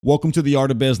Welcome to The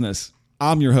Art of Business.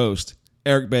 I'm your host,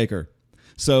 Eric Baker.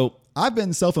 So I've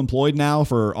been self-employed now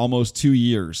for almost 2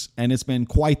 years, and it's been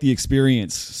quite the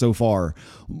experience so far.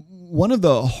 One of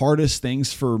the hardest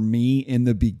things for me in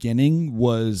the beginning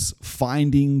was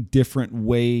finding different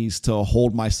ways to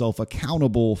hold myself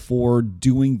accountable for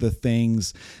doing the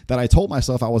things that I told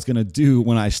myself I was going to do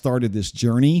when I started this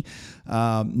journey.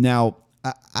 Now,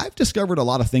 I've discovered a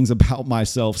lot of things about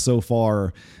myself so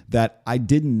far that I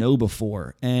didn't know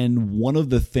before. And one of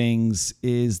the things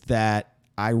is that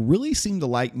I really seem to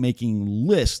like making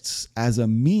lists as a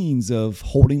means of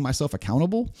holding myself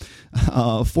accountable.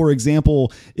 For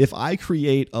example, if I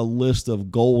create a list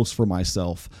of goals for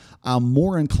myself, I'm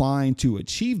more inclined to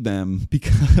achieve them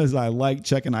because I like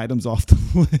checking items off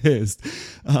the list.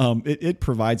 It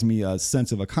provides me a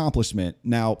sense of accomplishment.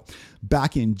 Now,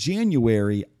 back in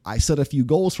January, I set a few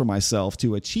goals for myself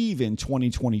to achieve in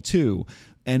 2022.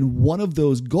 And one of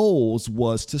those goals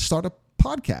was to start a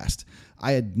podcast.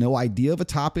 I had no idea of a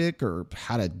topic or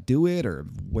how to do it or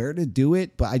where to do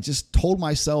it, but I just told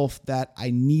myself that I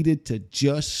needed to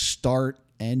just start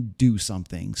and do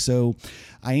something. So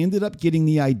I ended up getting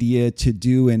the idea to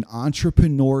do an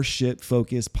entrepreneurship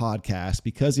focused podcast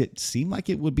because it seemed like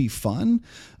it would be fun,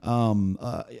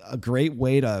 a great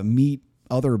way to meet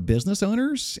other business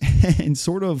owners, and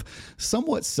sort of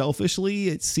somewhat selfishly,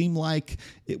 it seemed like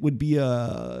it would be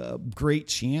a great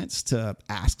chance to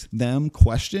ask them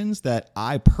questions that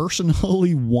I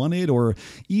personally wanted or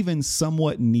even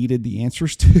somewhat needed the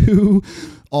answers to,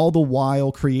 all the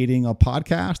while creating a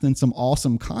podcast and some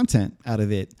awesome content out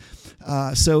of it.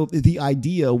 So the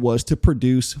idea was to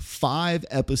produce 5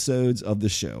 episodes of the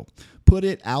show, put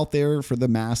it out there for the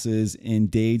masses in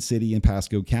Dade City and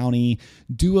Pasco County,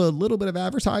 do a little bit of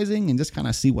advertising and just kind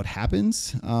of see what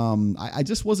happens. I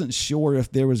just wasn't sure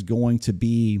if there was going to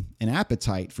be an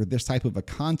appetite for this type of a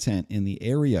content in the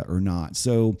area or not.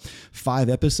 So 5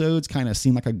 episodes kind of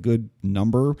seemed like a good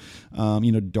number,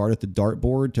 dart at the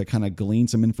dartboard to kind of glean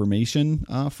some information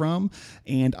from.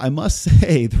 And I must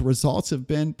say the results have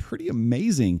been pretty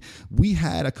amazing. We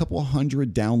had a couple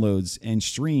hundred downloads and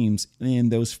streams in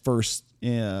those first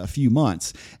a few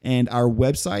months. And our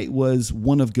website was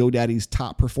one of GoDaddy's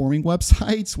top performing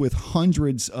websites with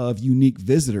hundreds of unique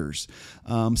visitors.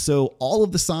 So all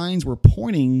of the signs were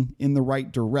pointing in the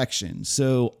right direction.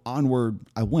 So onward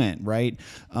I went, right?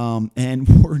 And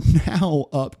we're now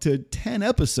up to 10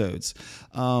 episodes.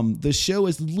 The show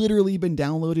has literally been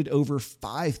downloaded over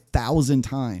 5,000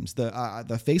 times. The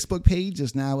Facebook page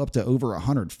is now up to over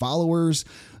 100 followers.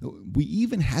 We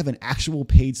even have an actual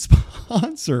paid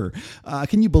sponsor.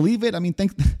 Can you believe it? I mean,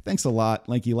 thanks a lot,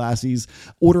 Lanky Lassies.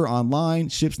 Order online,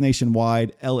 ships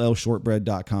nationwide,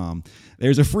 llshortbread.com.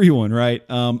 There's a free one, right?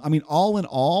 All in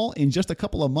all, in just a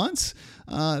couple of months,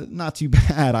 not too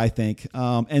bad, I think.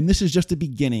 And this is just the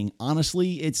beginning.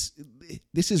 Honestly,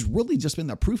 this has really just been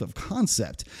the proof of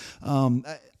concept.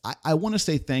 I want to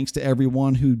say thanks to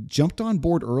everyone who jumped on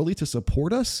board early to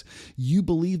support us. You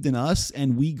believed in us,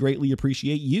 and we greatly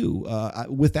appreciate you.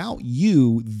 Without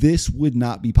you, this would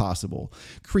not be possible.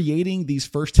 Creating these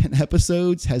first 10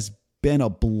 episodes has been a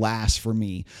blast for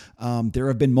me. There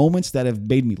have been moments that have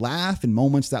made me laugh and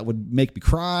moments that would make me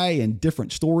cry, and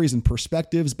different stories and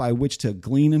perspectives by which to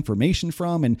glean information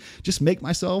from and just make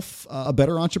myself a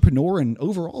better entrepreneur and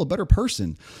overall a better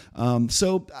person.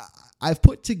 So I've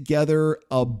put together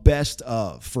a best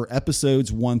of for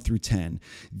episodes 1 through 10.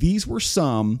 These were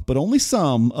some, but only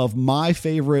some, of my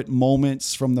favorite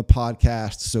moments from the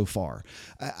podcast so far.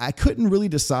 I couldn't really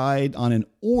decide on an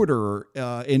order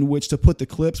in which to put the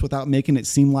clips without making it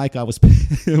seem like I was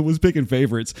picking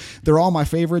favorites. They're all my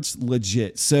favorites,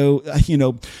 legit. So,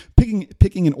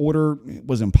 picking an order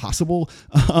was impossible.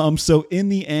 So in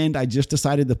the end, I just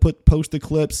decided to post the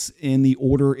clips in the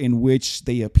order in which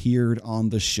they appeared on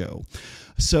the show.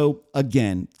 So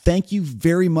again, thank you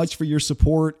very much for your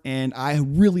support, and I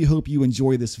really hope you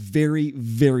enjoy this very,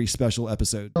 very special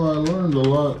episode. I learned a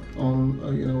lot on,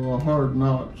 hard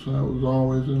knocks. That was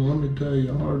always, and let me tell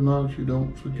you, hard knocks you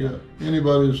don't forget.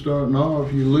 Anybody that's starting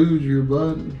off, you lose your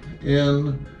butt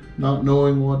in not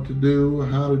knowing what to do,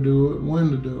 how to do it,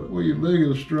 when to do it. Well, your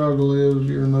biggest struggle is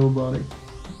you're nobody.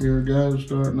 You're a guy that's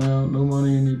starting out, no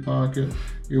money in your pocket.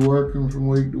 You're working from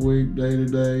week to week, day to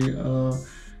day.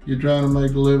 You're trying to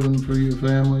make a living for your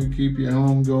family, keep your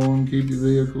home going, keep your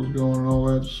vehicles going, and all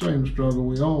that. Same struggle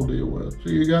we all deal with.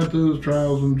 So you got those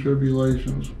trials and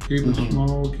tribulations. Keep it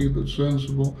small, keep it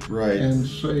sensible, right, and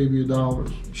save your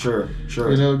dollars. Sure.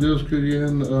 Just because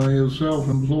you're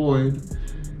self-employed,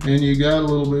 and you got a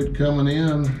little bit coming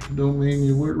in, don't mean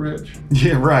you're rich.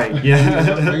 Yeah, right. Yeah.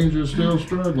 That means you're still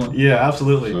struggling. Yeah,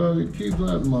 absolutely. So keep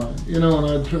that in mind. You know,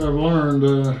 and I've learned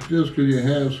just because you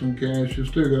have some cash, you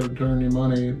still got to turn your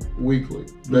money weekly,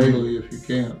 daily if you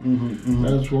can.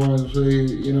 That's why I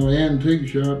say, you know, antique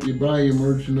shop, you buy your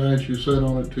merchandise, you sit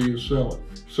on it till you sell it.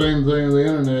 Same thing with the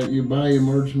internet. You buy your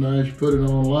merchandise, you put it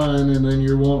online, and then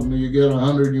you get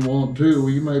 100, you want 2. Well,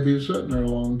 you may be sitting there a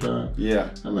long time. Yeah.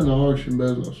 I'm in the auction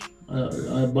business.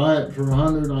 I buy it for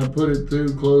 100, I put it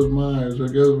through, close my eyes.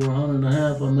 It goes for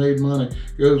 150, I made money.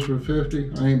 Goes for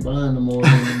 50, I ain't buying no more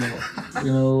anymore.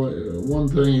 You know, one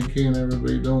thing you can't ever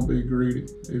be, don't be greedy.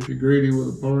 If you're greedy with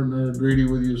a partner, or greedy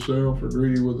with yourself, or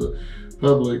greedy with the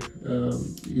public,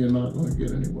 you're not going to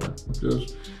get anywhere.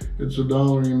 It's a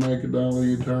dollar, you make a dollar,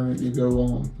 you turn it, you go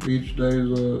on. Each day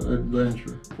is an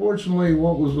adventure. Fortunately,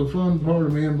 what was the fun part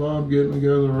of me and Bob getting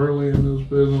together early in this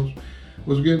business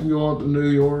was getting to go out to New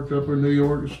York, upper New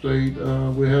York State.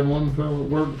 We had one fellow that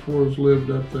worked for us, lived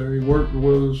up there. He worked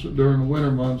with us during the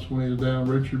winter months when he was down,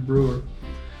 Richard Brewer.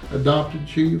 Adopted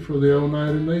chief for the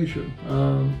Oneida Nation.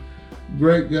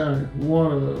 Great guy,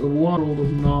 what a world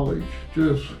of knowledge,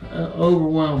 just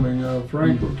overwhelming.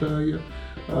 Frank will tell you,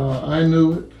 I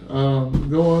knew it.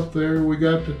 Go up there,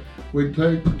 we'd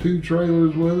take 2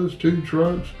 trailers with us, 2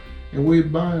 trucks, and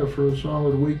we'd buy it for a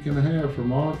solid week and a half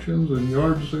from auctions and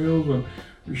yard sales and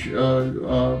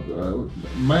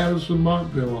Madison,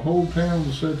 Mockville, a whole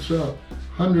town sets up,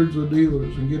 hundreds of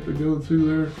dealers, and get to go through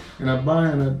there. And I'd buy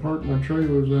and I'd park my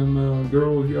trailers in the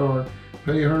girl's yard,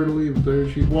 pay her to leave it there.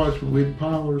 She'd watch me. We'd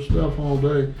pile her stuff all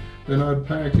day. Then I'd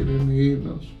pack it in the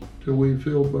evenings till we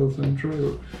filled both them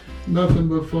trailers. Nothing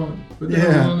but fun. But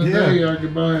then on the day I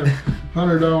could buy a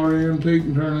 $100 antique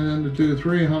and turn it into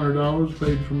 $300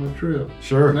 paid for my trip.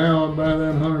 Sure. Now I buy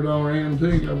that $100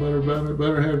 antique, I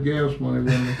better have gas money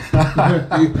with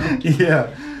me.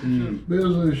 Yeah.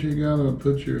 Business, you gotta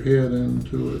put your head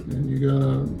into it, and you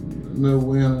gotta know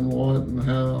when and what and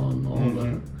how and all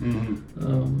that.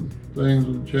 Things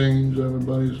have changed.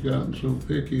 Everybody's gotten so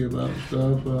picky about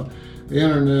stuff. The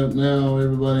internet now,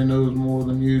 everybody knows more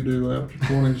than you do after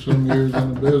 20-some years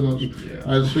in the business.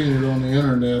 I've seen it on the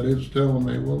internet. It's telling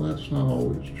me, well, that's not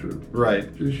always true.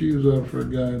 Right. Just use that for a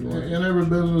guideline. And every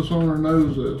business owner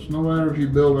knows this. No matter if you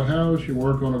build a house, you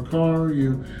work on a car,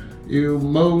 you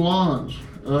mow lawns.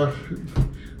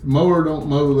 Mower don't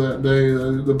mow that day.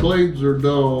 The blades are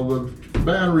dull. The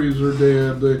batteries are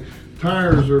dead. The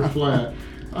tires are flat.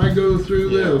 I go through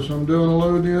this. I'm doing a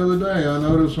load the other day. I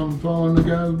notice I'm following the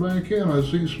guys back in. I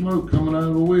see smoke coming out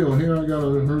of the wheel. Here I got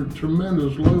a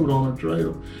tremendous load on a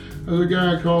trailer. There's a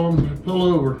guy I call him, pull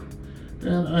over.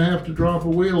 And I have to drop a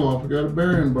wheel off. I got a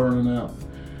bearing burning out.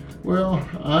 Well,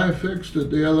 I fixed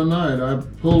it the other night. I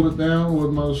pulled it down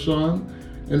with my son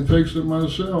and fixed it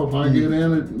myself. I get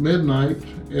in at midnight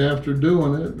after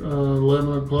doing it,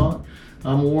 11 o'clock.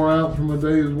 I'm wore out from a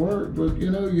day's work, but you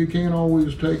know, you can't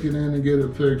always take it in and get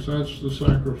it fixed. That's the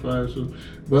sacrifices.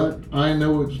 But I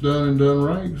know it's done and done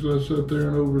right because I sit there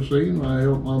and oversee, and I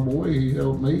help my boy, he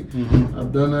helped me.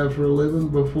 I've done that for a living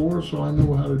before, so I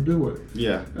know how to do it.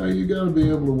 Yeah. You got to be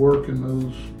able to work in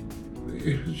those.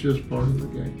 It's just part of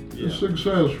the game. Yeah. It's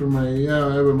success for me.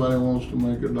 Yeah, everybody wants to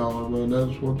make a dollar, but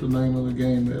that's what the name of the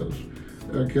game is.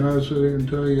 Can I sit here and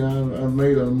tell you I've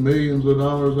made millions of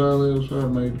dollars out of this?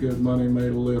 I've made good money,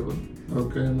 made a living.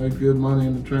 Okay, I made good money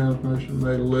in the transmission,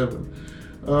 made a living.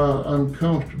 I'm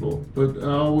comfortable, but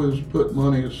I always put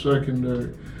money as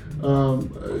secondary.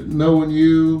 Knowing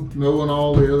you, knowing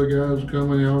all the other guys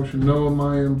coming in the auction, knowing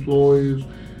my employees,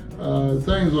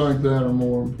 things like that are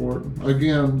more important.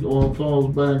 Again, all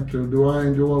falls back to, do I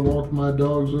enjoy walking my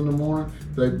dogs in the morning?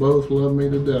 They both love me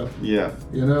to death. Yeah.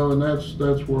 You know, and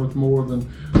that's worth more than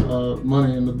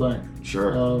money in the bank.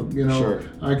 Sure. You know, sure.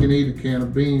 I can eat a can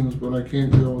of beans, but I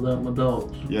can't go without my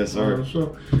dogs. Yes, sir.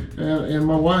 And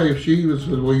my wife, she even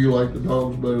says, well, you like the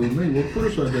dogs better than me. Well, of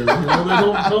course I do. You know, they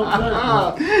don't talk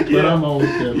that much. But I'm always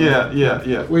kidding.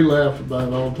 Yeah. We laugh about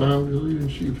it all the time because even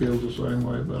she feels the same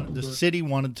way about it. The city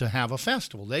wanted to have a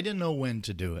festival. They didn't know when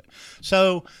to do it.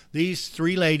 So these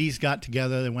 3 ladies got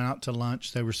together. They went out to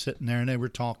lunch. They were sitting there and they were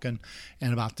talking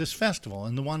and about this festival.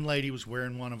 And the one lady was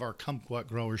wearing one of our kumquat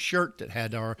growers shirt that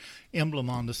had our emblem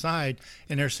on the side,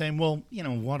 and they're saying, well, you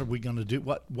know, what are we going to do?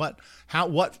 What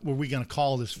were we going to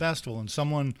call this festival? And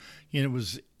someone, you know,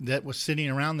 was sitting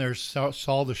around there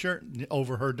saw the shirt and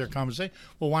overheard their conversation.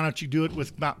 Well, why don't you do it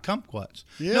about kumquats?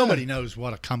 Yeah. Nobody knows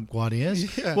what a kumquat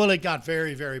is. Yeah. Well, it got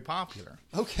very, very popular.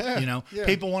 Okay. You know,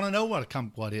 people want to know what a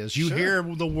kumquat is. You hear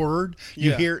the word,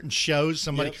 you hear it in shows.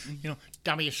 Somebody, you know,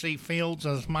 W.C. Fields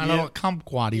as my Yep. little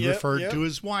kumquat. He Yep, referred yep. to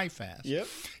his wife as. Yep.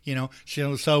 You know,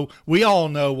 so we all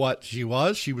know what she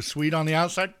was. She was sweet on the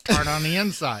outside, tart on the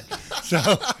inside. So,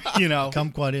 you know,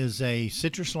 kumquat is a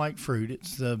citrus-like fruit.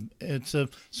 It's a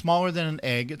smaller than an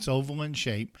egg. It's oval in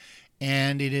shape,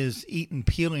 and it is eaten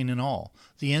peeling and all.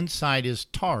 The inside is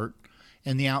tart,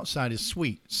 and the outside is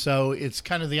sweet. So it's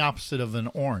kind of the opposite of an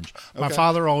orange. My Okay.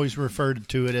 father always referred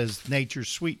to it as nature's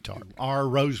sweet tart. Our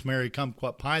rosemary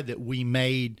kumquat pie that we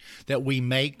make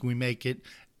it.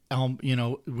 You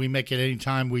know, we make it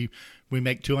anytime. We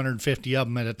make 250 of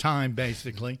them at a time,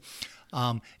 basically.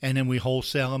 And then we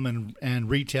wholesale them and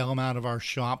retail them out of our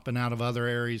shop and out of other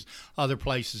areas, other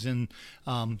places in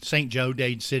St. Joe,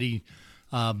 Dade City,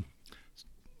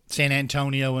 San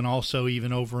Antonio, and also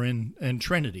even over in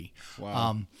Trinity.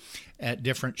 Wow. At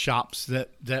different shops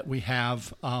that we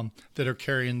have that are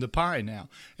carrying the pie now.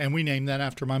 And we named that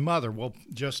after my mother. Well,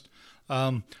 just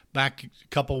back a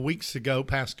couple of weeks ago,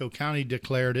 Pasco County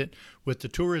declared it with the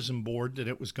tourism board that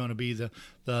it was going to be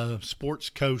the Sports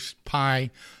Coast Pie,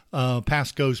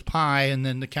 Pasco's Pie, and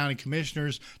then the county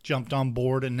commissioners jumped on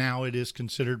board, and now it is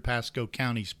considered Pasco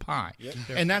County's pie. Yep.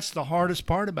 And that's the hardest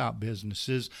part about business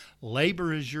is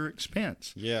labor is your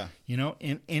expense. Yeah. You know,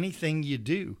 in anything you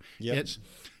do, Yep. it's,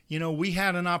 you know, we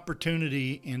had an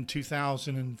opportunity in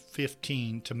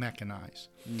 2015 to mechanize.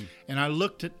 And I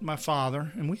looked at my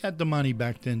father, and we had the money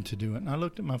back then to do it. And I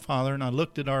looked at my father, and I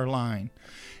looked at our line.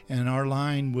 And our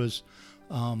line was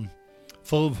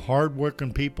full of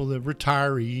hardworking people, the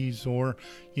retirees, or,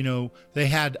 you know, they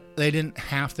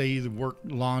either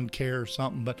worked lawn care or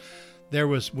something, but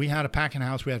we had a packing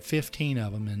house. We had 15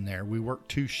 of them in there. We worked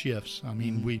 2 shifts. I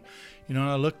mean, and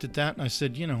I looked at that and I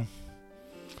said, you know,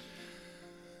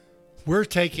 we're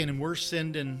taking and we're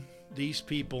sending these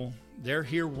people, they're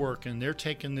here working, they're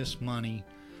taking this money,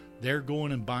 they're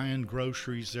going and buying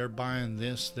groceries, they're buying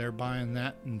this, they're buying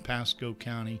that in Pasco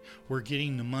County. We're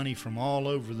getting the money from all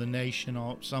over the nation,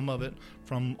 some of it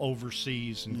from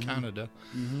overseas in Canada,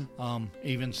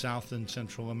 even South and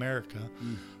Central America.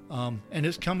 And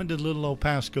it's coming to little old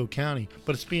Pasco County,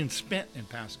 but it's being spent in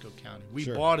Pasco County. We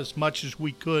Sure. bought as much as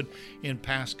we could in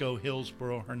Pasco,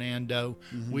 Hillsboro, Hernando.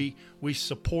 We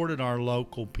supported our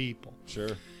local people.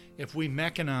 Sure. If we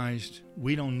mechanized,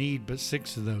 we don't need but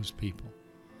 6 of those people,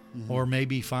 or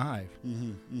maybe 5.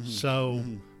 So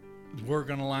we're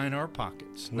going to line our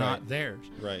pockets, not Right. theirs.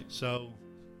 Right. So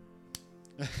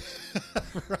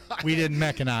we didn't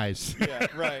mechanize. Yeah.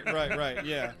 Right.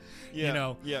 Yeah. You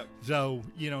know, Yeah. so,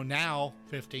 you know, now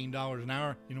 $15 an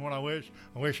hour, you know what I wish?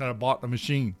 I wish I'd have bought the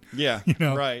machine. Yeah. You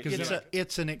know, Right. because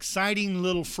it's an exciting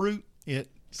little fruit.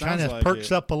 It Sounds kind of like perks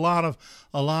it. up a lot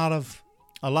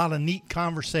of neat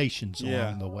conversations Yeah.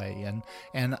 along the way,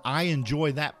 and I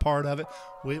enjoy that part of it.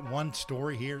 With one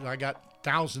story here, I got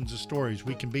thousands of stories.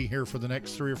 We can be here for the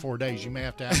next 3 or 4 days. You may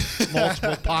have to have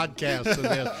multiple podcasts of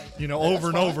this, you know, over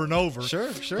and over and over.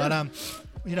 Sure. But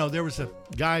you know, there was a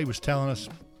guy who was telling us,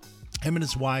 him and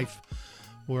his wife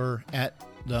were at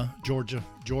the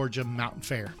Georgia Mountain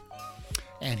Fair,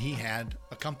 and he had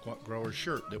a kumquat grower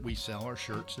shirt that we sell our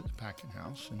shirts at the packing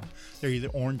house, and they're either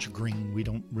orange or green. We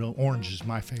don't real orange is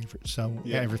my favorite, so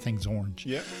everything's orange.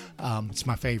 Yeah. It's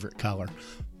my favorite color.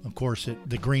 Of course,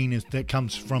 the green that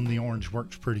comes from the orange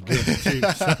works pretty good too.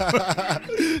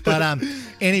 So. But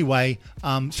anyway,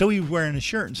 so he was wearing a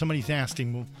shirt, and somebody's asked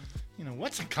him, well, you know,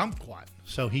 what's a kumquat?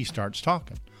 So he starts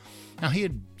talking. Now he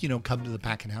had, you know, come to the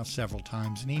packing house several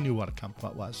times, and he knew what a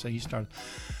kumquat was. So he started.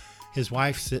 His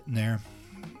wife sitting there.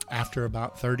 After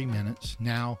about 30 minutes,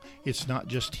 now it's not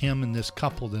just him and this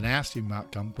couple that asked him about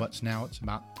kumquats. Now it's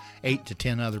about 8 to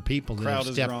 10 other people that Crowd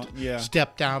have is wrong. Yeah.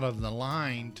 stepped out of the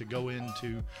line to go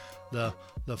into the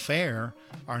fair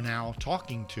are now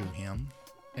talking to him.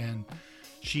 And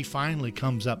she finally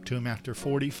comes up to him after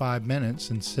 45 minutes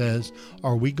and says,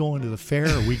 are we going to the fair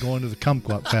or are we going to the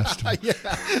kumquat festival?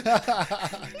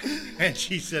 And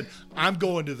she said, I'm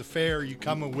going to the fair. You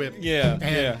coming with me? Yeah,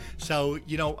 And yeah. so,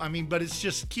 you know, I mean, but it's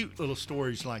just cute little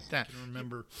stories like that. I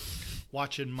remember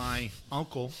watching my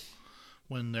uncle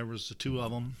when there was the 2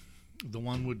 of them. The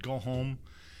one would go home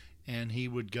and he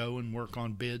would go and work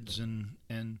on bids and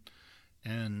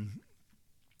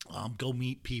go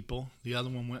meet people. The other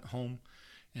one went home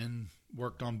and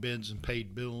worked on bids and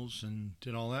paid bills and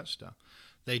did all that stuff.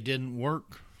 They didn't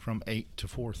work from 8 to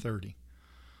 4:30.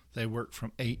 They worked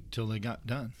from 8 till they got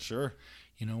done. Sure.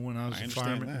 You know, when I was I a understand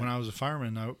fireman, that. when I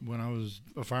was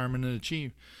a fireman and a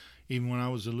chief, even when I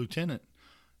was a lieutenant,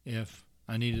 if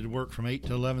I needed to work from 8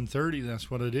 to 11:30,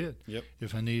 that's what I did. Yep.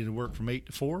 If I needed to work from 8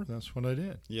 to 4, that's what I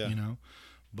did. Yeah. You know,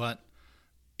 but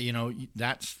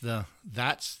that's the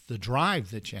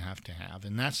drive that you have to have,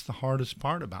 and that's the hardest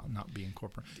part about not being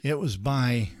corporate. It was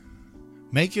by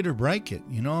make it or break it.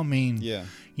 Yeah.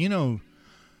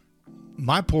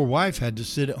 My poor wife had to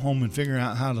sit at home and figure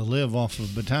out how to live off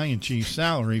of battalion chief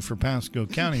salary for Pasco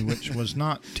County, which was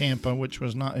not Tampa, which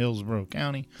was not Hillsborough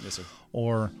County, Yes, sir.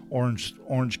 or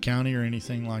Orange County or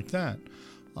anything like that.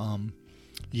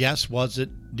 Yes, was it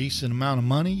decent amount of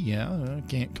money? Yeah, I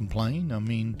can't complain. I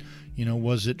mean,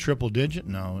 was it triple digit?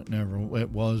 No, it never. It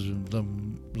was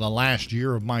the last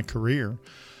year of my career,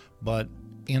 but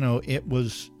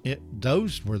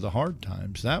those were the hard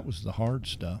times. That was the hard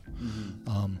stuff.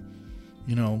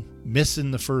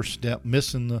 Missing the first step,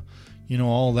 missing the,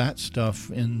 all that stuff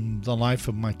in the life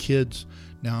of my kids.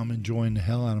 Now I'm enjoying the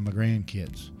hell out of my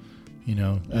grandkids.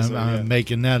 Yes, sir, I'm yeah.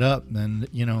 making that up. And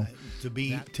to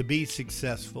be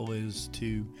successful is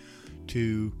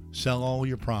to sell all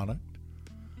your product,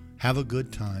 have a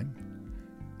good time,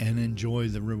 and enjoy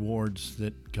the rewards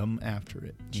that come after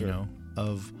it. Sure.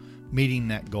 Of meeting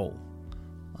that goal.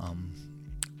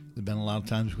 There've been a lot of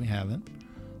times we haven't.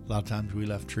 A lot of times we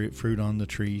left fruit on the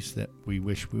trees that we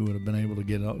wish we would have been able to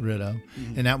get rid of.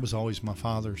 Mm-hmm. And that was always my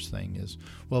father's thing is,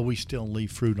 well, we still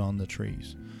leave fruit on the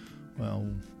trees.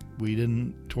 Well, we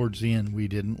didn't, towards the end, we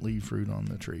didn't leave fruit on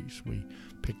the trees. We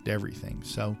picked everything.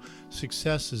 So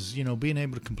success is, being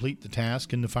able to complete the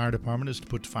task in the fire department is to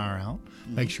put the fire out,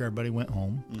 make sure everybody went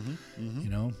home.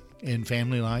 In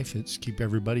family life, it's keep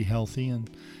everybody healthy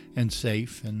and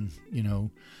safe and,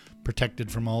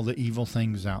 protected from all the evil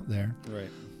things out there. Right.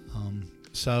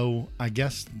 So I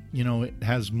guess, it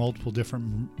has multiple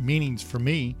different meanings for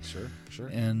me. Sure.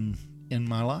 And in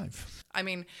my life. I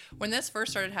mean, when this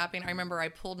first started happening, I remember I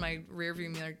pulled my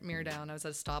rearview mirror down. I was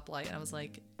at a stoplight and I was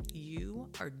like, you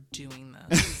are doing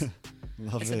this.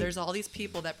 Love I said, it. there's all these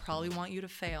people that probably want you to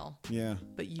fail. Yeah.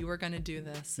 But you are going to do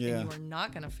this. Yeah. And you are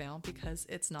not going to fail because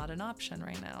it's not an option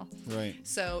right now. Right.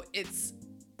 So it's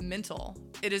mental.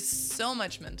 It is so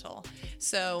much mental.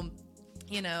 So,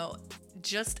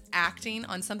 just acting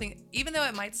on something, even though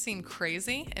it might seem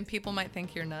crazy and people might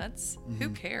think you're nuts, who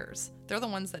cares? They're the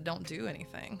ones that don't do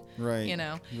anything. Right.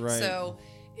 Right. So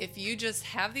if you just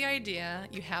have the idea,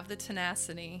 you have the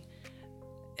tenacity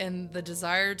and the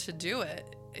desire to do it,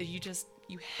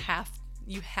 you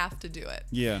have to do it.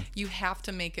 Yeah. You have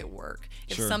to make it work.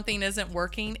 If Sure. something isn't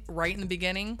working right in the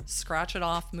beginning, scratch it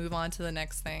off, move on to the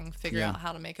next thing, figure Yeah. out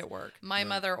how to make it work. My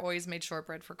mother always made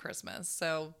shortbread for Christmas,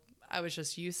 so I was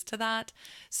just used to that.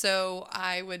 So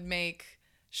I would make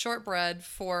shortbread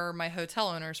for my hotel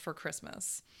owners for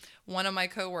Christmas. One of my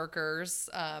coworkers,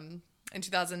 in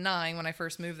 2009, when I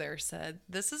first moved there, said,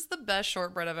 "This is the best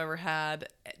shortbread I've ever had.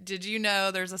 Did you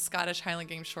know there's a Scottish Highland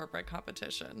Games shortbread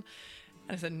competition?"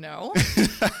 And I said, "No."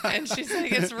 And she's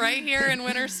like, "It's right here in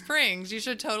Winter Springs. You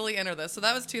should totally enter this." So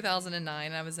that was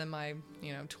 2009. I was in my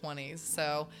 20s.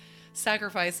 So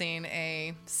sacrificing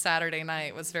a Saturday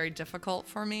night was very difficult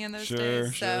for me in those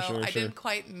days. So I didn't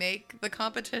quite make the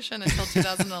competition until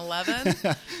 2011.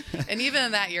 And even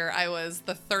in that year, I was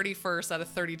the 31st out of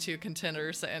 32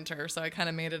 contenders to enter. So I kind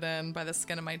of made it in by the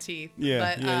skin of my teeth.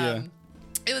 Yeah, But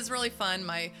it was really fun.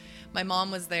 My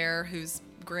mom was there, whose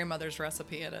grandmother's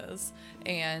recipe it is.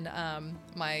 And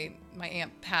my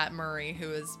Aunt Pat Murray, who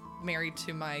is married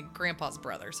to my grandpa's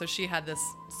brother. So she had this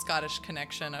Scottish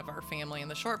connection of our family and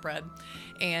the shortbread.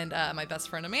 And my best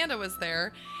friend Amanda was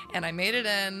there, and I made it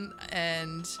in,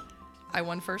 and I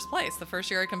won first place. The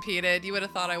first year I competed, you would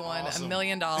have thought I won $1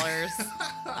 million.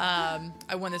 I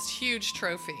won this huge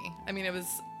trophy. I mean, it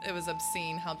was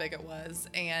obscene how big it was.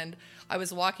 And I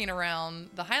was walking around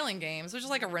the Highland Games, which is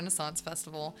like a Renaissance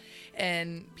festival,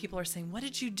 and people are saying, "What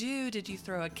did you do? Did you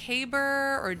throw a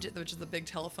caber, which is the big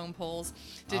telephone poles?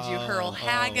 Did you hurl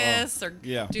haggis or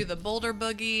do the boulder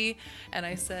boogie?" And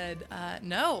I said,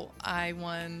 "No, I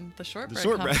won the shortbread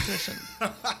competition."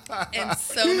 And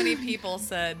so many people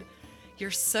said, "You're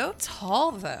so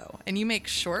tall, though, and you make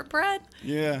shortbread?"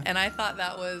 Yeah. And I thought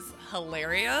that was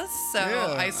hilarious.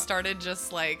 So I started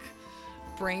just like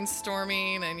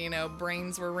brainstorming, and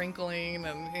brains were wrinkling,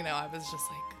 and I was just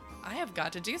like, I have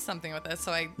got to do something with this.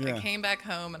 So I came back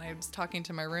home, and I was talking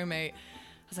to my roommate.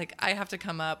 I was like, I have to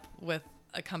come up with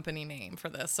a company name for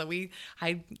this. So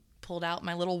I pulled out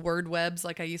my little word webs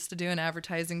like I used to do in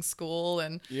advertising school,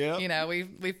 and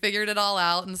we figured it all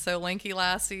out. And so Lanky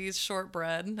Lassie's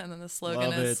Shortbread, and then the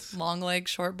slogan is Long Leg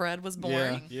Shortbread was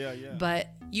born. Yeah. But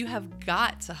you have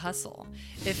got to hustle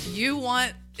if you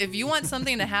want if you want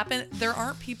something to happen, there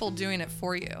aren't people doing it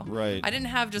for you. Right. I didn't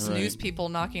have just Right. news people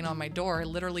knocking on my door. I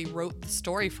literally wrote the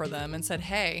story for them and said,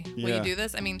 hey, will Yeah. you do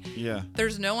this? I mean, Yeah.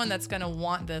 there's no one that's going to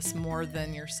want this more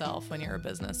than yourself when you're a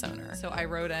business owner. So I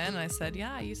wrote in and I said,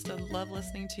 yeah, I used to love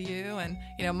listening to you. And,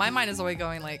 you know, my mind is always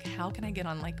going like, how can I get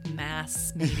on like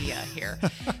mass media here?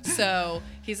 So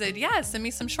he said, yeah, send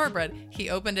me some shortbread. He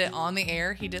opened it on the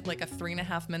air. He did like a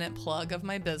 3.5-minute plug of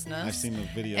my business. I've seen the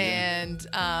video. Yeah.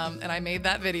 And I made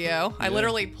that video. I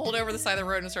literally pulled over the side of the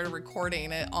road and started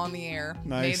recording it on the air.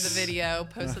 Nice. Made the video,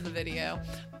 posted the video.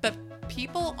 But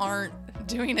people aren't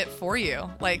doing it for you.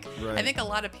 Like, Right. I think a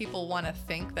lot of people want to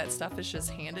think that stuff is just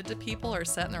handed to people or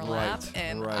set in their lap. Right,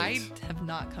 And right. I have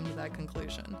not come to that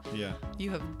conclusion. Yeah.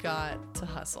 You have got to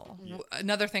hustle.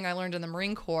 Another thing I learned in the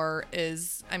Marine Corps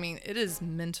is, I mean, it is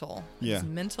mental. Yeah. It's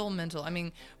mental. I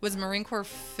mean, was Marine Corps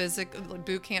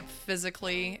boot camp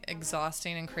physically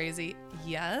exhausting and crazy?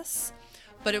 Yes.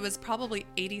 But it was probably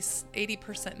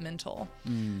 80% mental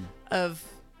of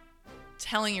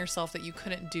telling yourself that you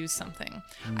couldn't do something.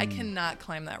 I cannot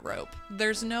climb that rope.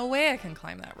 There's no way I can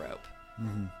climb that rope.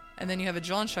 And then you have a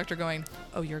drill instructor going,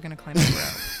 oh, you're going to climb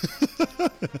that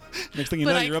rope. Next thing you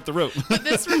But know, I- you're up the rope. But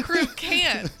this recruit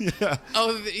can. Yeah.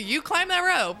 Oh, you climb that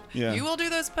rope. Yeah. You will do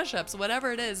those push-ups,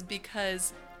 whatever it is,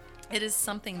 because it is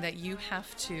something that you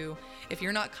have to, if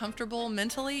you're not comfortable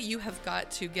mentally, you have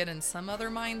got to get in some other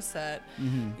mindset,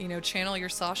 you know, channel your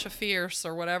Sasha Fierce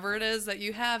or whatever it is that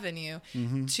you have in you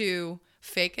to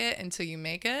fake it until you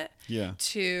make it, Yeah.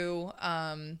 to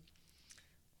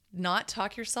not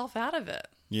talk yourself out of it.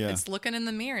 Yeah. It's looking in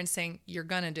the mirror and saying, you're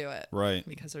going to do it. Right.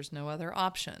 Because there's no other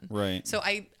option. Right. So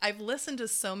I've listened to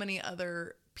so many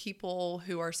other people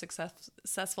who are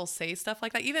successful say stuff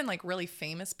like that, even like really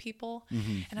famous people.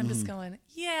 And I'm just going,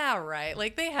 yeah, right.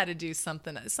 Like they had to do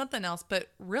something else. But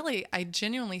really, I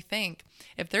genuinely think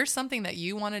if there's something that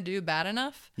you want to do bad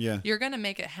enough, Yeah. you're going to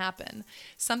make it happen.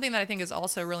 Something that I think is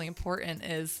also really important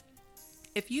is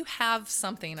if you have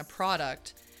something, a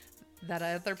product that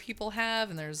other people have,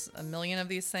 and there's a million of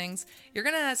these things, you're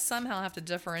going to somehow have to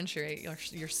differentiate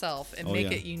yourself and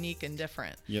make yeah. it unique and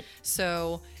different. Yep.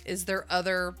 So is there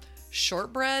other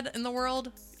shortbread in the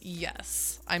world?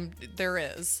 Yes, there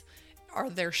is. Are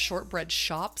there shortbread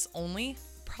shops only?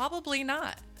 Probably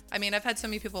not. I mean, I've had so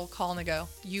many people call and they go,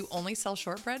 you only sell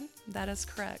shortbread? That is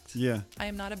correct. Yeah. I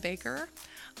am not a baker.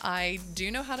 I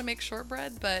do know how to make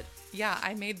shortbread, but yeah,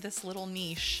 I made this little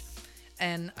niche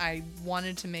and I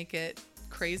wanted to make it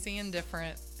crazy and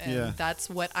different. And Yeah. that's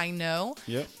what I know.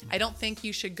 Yep. I don't think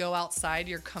you should go outside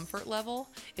your comfort level.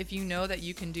 If you know that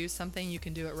you can do something, you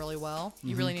can do it really well.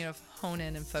 You really need to hone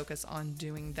in and focus on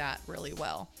doing that really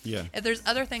well. Yeah. If there's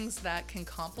other things that can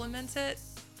complement it,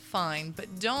 fine,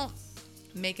 but don't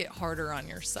make it harder on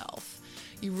yourself.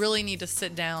 You really need to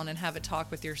sit down and have a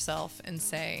talk with yourself and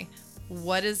say,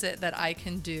 what is it that I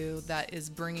can do that is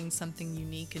bringing something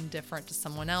unique and different to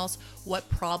someone else? What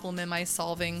problem am I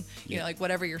solving? You know, like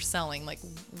whatever you're selling, like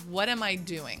what am I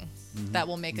doing that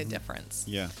will make a difference?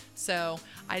 Yeah. So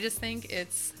I just think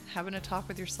it's having a talk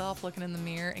with yourself, looking in the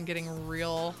mirror and getting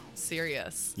real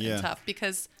serious Yeah. and tough,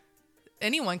 because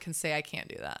anyone can say I can't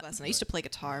do that. Lesson. I used to play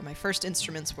guitar. My first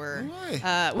instruments were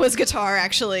Right. was guitar.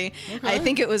 Actually, I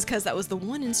think it was because that was the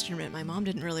one instrument my mom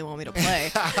didn't really want me to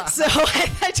play, so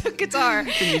I took guitar.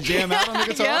 Can you jam out on the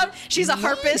guitar? Yep. She's a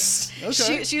harpist.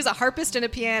 Okay. She was a harpist and a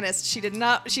pianist. She did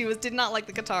not like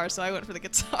the guitar, so I went for the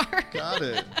guitar. Got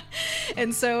it.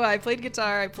 And so I played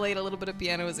guitar. I played a little bit of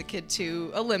piano as a kid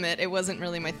to a limit. It wasn't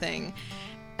really my thing.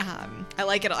 I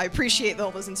like it. I appreciate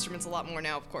all those instruments a lot more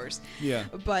now, of course. Yeah.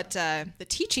 But the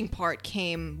teaching part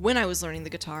came when I was learning the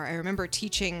guitar. I remember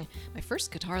teaching my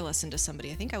first guitar lesson to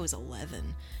somebody. I think I was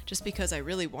 11, just because I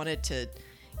really wanted to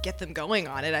get them going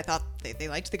on it. I thought they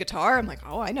liked the guitar. I'm like,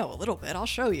 oh, I know a little bit. I'll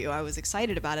show you. I was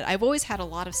excited about it. I've always had a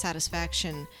lot of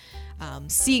satisfaction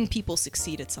seeing people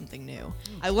succeed at something new.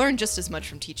 I learn just as much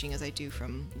from teaching as I do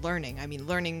from learning. I mean,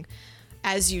 learning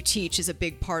as you teach is a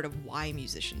big part of why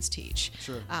musicians teach.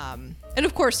 Sure. And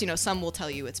of course, you know, some will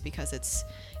tell you it's because it's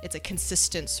a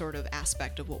consistent sort of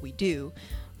aspect of what we do.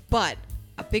 But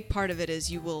a big part of it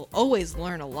is you will always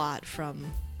learn a lot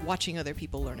from watching other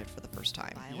people learn it for the first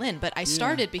time. Violin, but I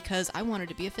started because I wanted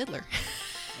to be a fiddler.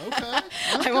 Okay.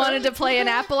 I wanted to play an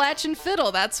Appalachian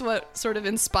fiddle. That's what sort of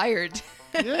inspired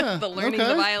Yeah. the learning okay.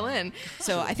 the violin.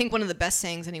 So I think one of the best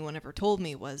sayings anyone ever told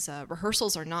me was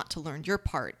rehearsals are not to learn your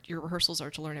part. Your rehearsals are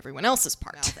to learn everyone else's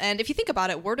part. And if you think about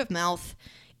it, word of mouth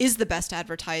is the best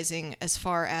advertising as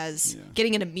far as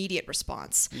getting an immediate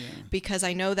response. Because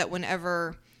I know that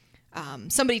whenever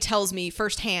somebody tells me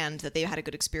firsthand that they had a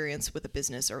good experience with a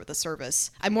business or with a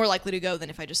service, I'm more likely to go than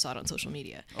if I just saw it on social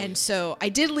media. So I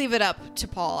did leave it up to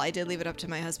Paul. I did leave it up to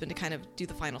my husband to kind of do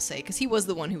the final say, because he was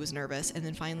the one who was nervous. And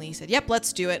then finally he said, "Yep,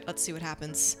 let's do it. Let's see what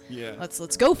happens. Yeah.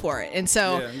 Let's go for it." And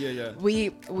so Yeah.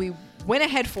 we went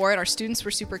ahead for it. Our students were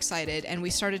super excited, and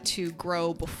we started to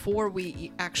grow before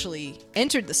we actually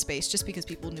entered the space, just because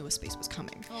people knew a space was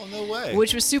coming. Oh, no way.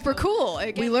 Which was super cool.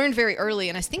 We learned very early,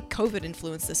 and I think COVID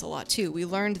influenced this a lot too. We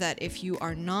learned that if you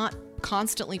are not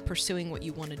constantly pursuing what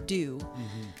you want to do,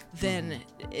 then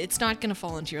it's not going to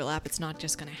fall into your lap. It's not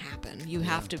just going to happen. You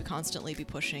have to constantly be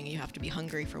pushing. You have to be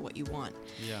hungry for what you want.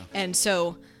 Yeah. And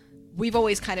so we've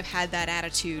always kind of had that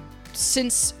attitude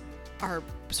since our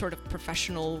sort of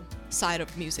professional side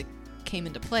of music came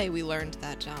into play. We learned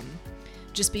that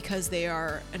just because they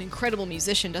are an incredible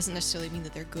musician doesn't necessarily mean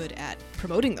that they're good at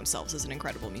promoting themselves as an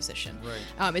incredible musician.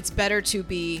 Right. It's better to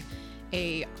be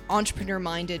a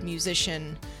entrepreneur-minded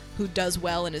musician who does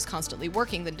well and is constantly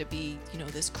working than to be,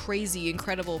 this crazy,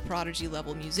 incredible prodigy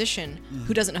level musician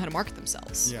who doesn't know how to market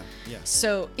themselves. Yeah.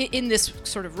 So in this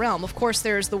sort of realm, of course,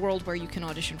 there's the world where you can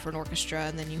audition for an orchestra,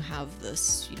 and then you have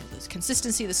this, this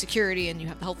consistency, the security, and you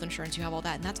have the health insurance, you have all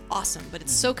that, and that's awesome. But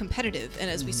it's so competitive, and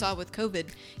as we saw with COVID,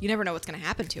 you never know what's going to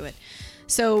happen to it.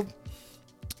 So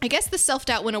I guess the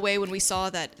self-doubt went away when we saw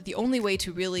that the only way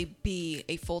to really be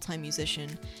a full-time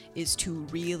musician is to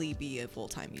really be a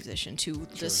full-time musician, to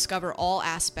discover all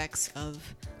aspects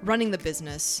of running the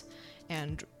business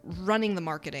and running the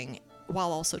marketing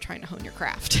while also trying to hone your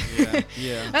craft.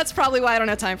 Yeah. That's probably why I don't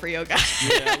have time for yoga.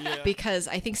 Yeah. Because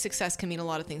I think success can mean a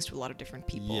lot of things to a lot of different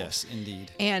people. Yes, indeed.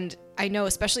 And I know,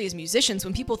 especially as musicians,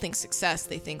 when people think success,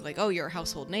 they think like, oh, you're a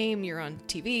household name, you're on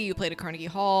TV, you played at Carnegie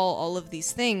Hall, all of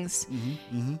these things.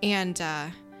 And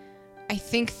I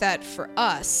think that for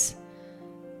us,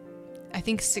 I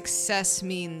think success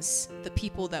means the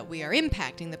people that we are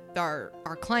impacting, our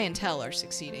clientele are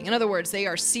succeeding. In other words, they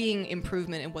are seeing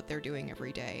improvement in what they're doing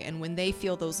every day. And when they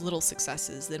feel those little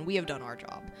successes, then we have done our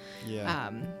job. Yeah.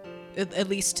 At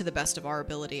least to the best of our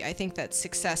ability. I think that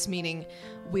success meaning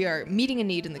we are meeting a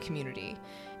need in the community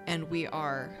and we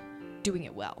are doing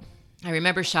it well. I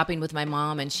remember shopping with my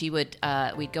mom, and she would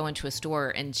we'd go into a store,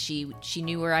 and she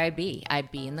knew where I'd be. I'd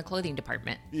be in the clothing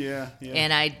department. Yeah.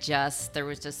 And there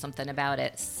was just something about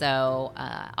it. So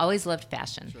always loved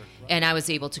fashion. Sure. And I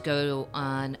was able to go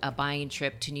on a buying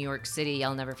trip to New York City,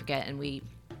 I'll never forget, and we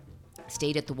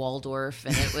stayed at the Waldorf,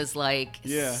 and it was like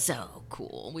so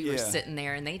cool. We were sitting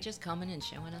there, and they just coming and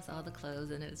showing us all the clothes,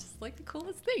 and it was just like the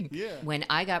coolest thing. Yeah. When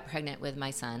I got pregnant with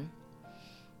my son,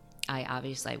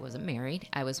 I wasn't married.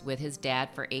 I was with his dad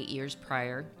for 8 years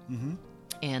prior,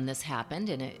 and this happened,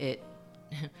 and it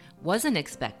wasn't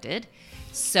expected.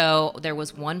 So there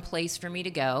was one place for me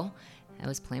to go. I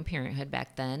was Planned Parenthood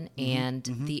back then, and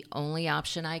the only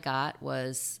option I got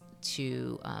was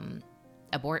to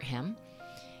abort him,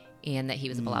 and that he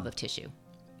was a blob of tissue.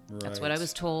 Right. That's what I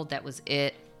was told. That was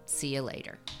it. See you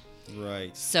later.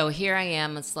 Right. So here I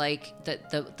am. It's like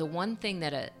the one thing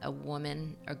that a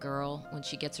woman, a girl, when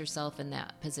she gets herself in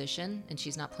that position and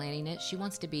she's not planning it, she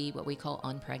wants to be what we call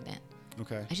unpregnant.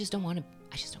 Okay. I just don't want to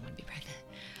be pregnant.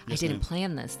 Yes, I didn't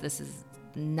plan this. This is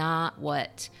not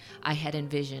what I had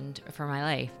envisioned for my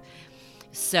life.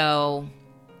 So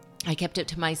I kept it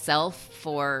to myself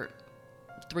for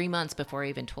 3 months before I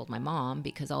even told my mom,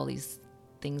 because all these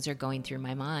things are going through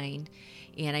my mind.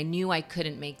 And I knew I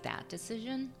couldn't make that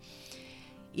decision,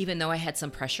 even though I had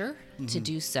some pressure to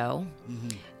do so.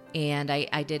 And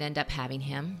I did end up having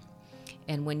him.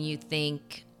 And when you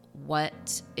think,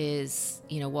 what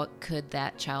could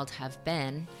that child have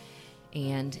been?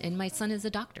 And my son is a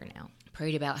doctor now.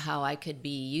 Prayed about how I could be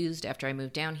used after I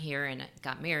moved down here and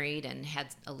got married and had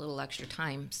a little extra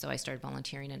time. So I started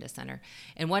volunteering at a center.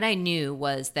 And what I knew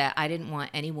was that I didn't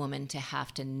want any woman to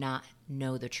have to not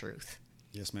know the truth.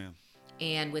 Yes, ma'am.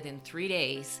 And within 3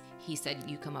 days, he said,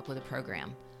 you come up with a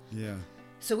program. Yeah.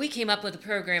 So we came up with a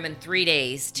program in 3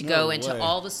 days to go into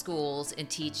all the schools and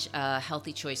teach a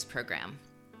healthy choice program,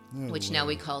 which now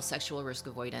we call sexual risk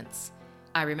avoidance.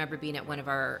 I remember being at one of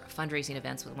our fundraising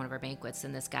events with one of our banquets,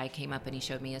 and this guy came up and he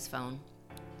showed me his phone.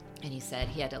 And he said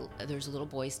there's a little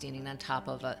boy standing on top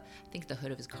of I think the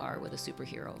hood of his car with a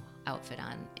superhero outfit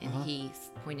on. And he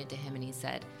pointed to him and he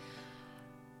said,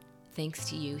 thanks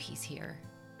to you, he's here.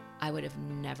 I would have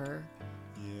never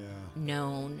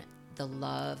known the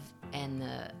love and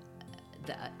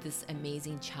this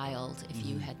amazing child if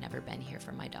you had never been here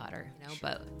for my daughter.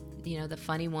 But the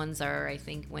funny ones are, I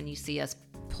think, when you see us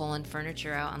pulling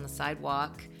furniture out on the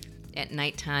sidewalk at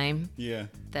nighttime. Yeah.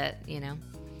 That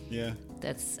Yeah.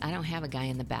 I don't have a guy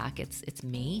in the back. It's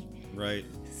me. Right.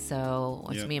 So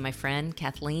it's Yep. me and my friend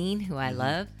Kathleen, who I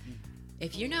love.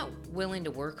 If you're not willing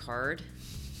to work hard,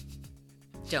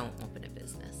 don't open a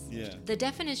business. Yeah. The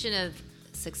definition of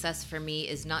success for me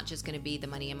is not just going to be the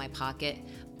money in my pocket,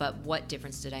 but what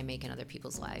difference did I make in other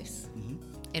people's lives?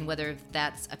 And whether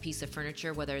that's a piece of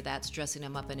furniture, whether that's dressing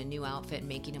them up in a new outfit and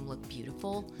making them look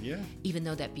beautiful, Yeah. even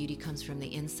though that beauty comes from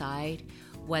the inside,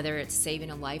 whether it's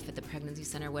saving a life at the pregnancy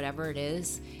center, whatever it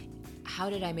is, how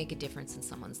did I make a difference in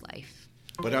someone's life?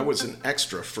 But I was an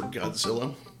extra for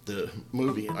Godzilla, the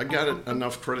movie. I got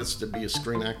enough credits to be a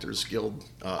Screen Actors Guild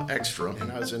extra,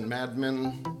 and I was in Mad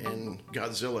Men and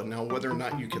Godzilla. Now, whether or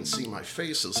not you can see my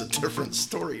face is a different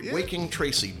story. Waking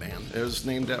Tracy Band. It was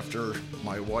named after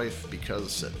my wife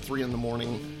because at 3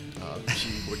 a.m,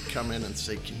 she would come in and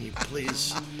say, "Can you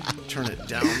please turn it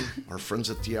down?" Our friends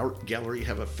at the art gallery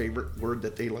have a favorite word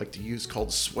that they like to use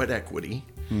called sweat equity.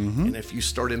 And if you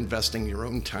start investing your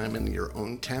own time in your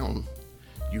own town,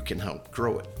 you can help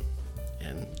grow it.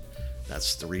 And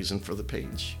that's the reason for the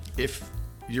page. If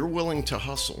you're willing to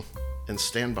hustle and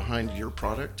stand behind your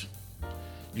product,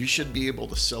 you should be able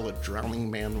to sell a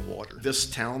drowning man water. This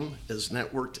town is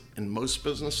networked in most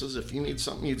businesses. If you need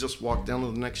something, you just walk down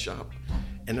to the next shop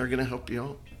and they're gonna help you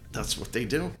out. That's what they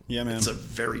do. Yeah, man. It's a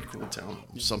very cool town.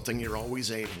 Something you're always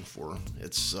aiming for.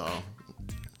 It's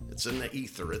in the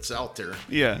ether. It's out there.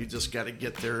 Yeah. You just got to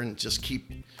get there and just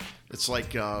keep. It's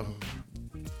like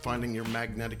finding your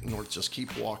magnetic north. Just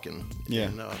keep walking. Yeah.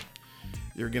 And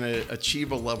you're gonna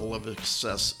achieve a level of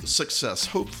success.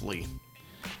 Hopefully.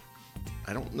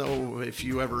 I don't know if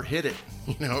you ever hit it,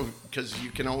 because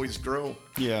you can always grow.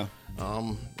 Yeah.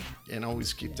 And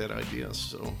always keep that idea.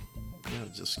 So,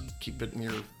 just keep it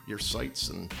in your sights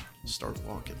and start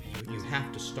walking. You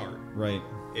have to start. Right.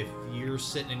 If you're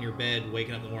sitting in your bed,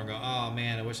 waking up in the morning, going, "Oh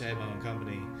man, I wish I had my own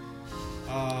company.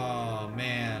 Oh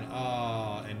man,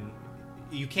 and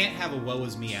you can't have a woe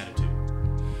is me attitude."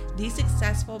 These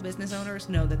successful business owners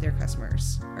know that their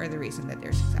customers are the reason that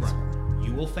they're successful. Right.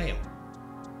 You will fail.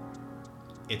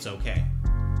 It's okay.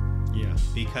 Yeah.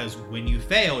 Because when you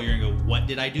fail, you're gonna go, "What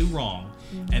did I do wrong?"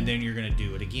 And then you're gonna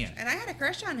do it again. And I had a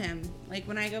crush on him. Like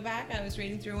when I go back, I was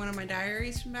reading through one of my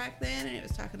diaries from back then, and it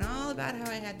was talking all about how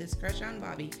I had this crush on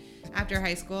Bobby. After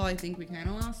high school, I think we kind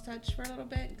of lost touch for a little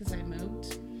bit because I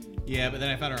moved. Yeah, but then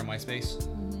I found her on MySpace.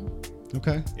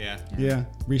 Okay. Yeah. Yeah.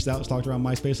 Reached out, talked around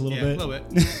MySpace a little Yeah, bit. a little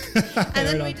bit. And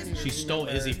then we just She stole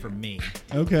Izzy from me.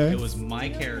 Okay. It was my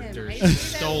character. I She did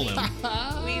stole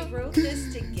him. We wrote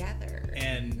this together.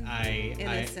 And In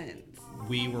a sense.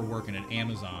 we were working at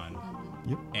Amazon.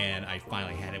 Yep. And I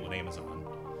finally had it with Amazon.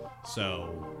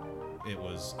 So it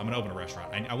was, I'm going to open a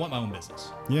restaurant. I want my own business.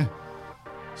 Yeah.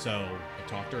 So I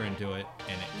talked her into it.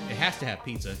 And it has to have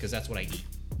pizza because that's what I eat.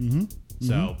 Mm-hmm.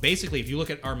 So basically, if you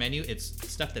look at our menu, it's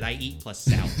stuff that I eat plus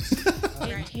salads.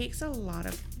 It takes a lot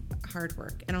of hard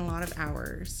work and a lot of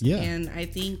hours. Yeah. And I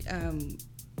think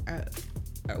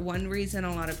one reason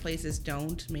a lot of places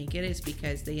don't make it is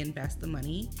because they invest the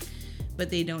money, but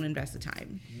they don't invest the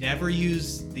time. Never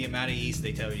use the amount of yeast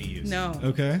they tell you to use. No.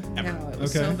 Okay. Ever. No, it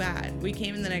was Okay. so bad. We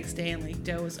came in the next day and like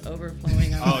dough was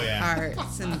overflowing out Oh, yeah.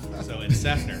 hearts. And So in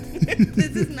Sefner.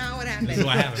 this is not what happened. This is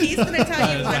what happened. He's going to tell This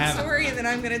you is what one happened. story and then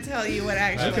I'm going to tell you what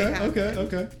actually Okay. happened.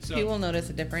 Okay. So, People notice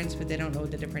a difference, but they don't know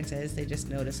what the difference is. They just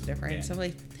notice a difference. Yeah. I'm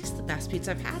like, this is the best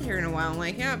pizza I've had here in a while. I'm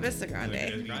like, yeah, Vista Grande.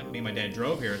 Me and my dad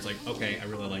drove here. It's like, okay, I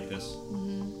really like this.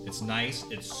 It's nice.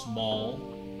 It's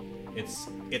small.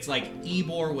 It's like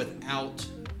Ybor without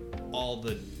all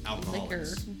the alcohol. Liquor.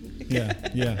 Yeah.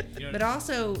 Yeah. You know, But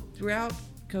also throughout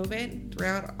COVID,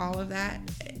 throughout all of that,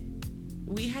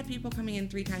 we had people coming in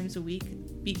 3 times a week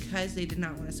because they did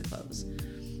not want us to close.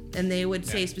 And they would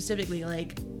say Yeah. specifically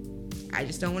like, I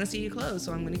just don't want to see you close,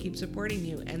 so I'm going to keep supporting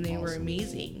you. And they were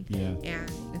amazing. Yeah. And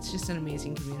it's just an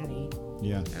amazing community.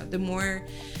 Yeah. The more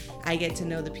I get to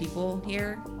know the people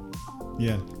here,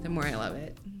 Yeah. the more I love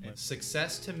it.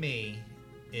 success to me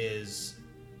is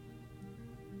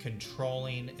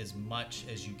controlling as much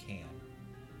as you can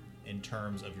in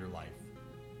terms of your life.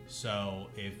 So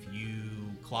if you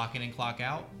clock in and clock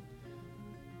out,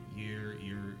 you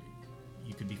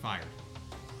could be fired.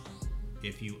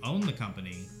 If you own the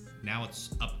company, now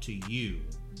it's up to you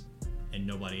and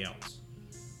nobody else.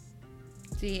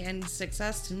 See, and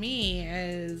success to me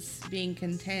is being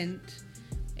content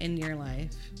in your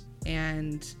life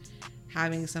and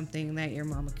having something that your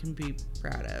mama can be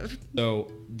proud of.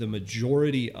 So the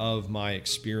majority of my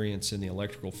experience in the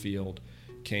electrical field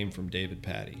came from David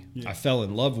Patty. Yeah. I fell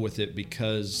in love with it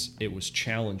because it was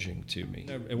challenging to me.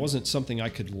 It wasn't something I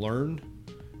could learn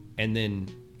and then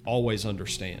always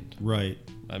understand. Right.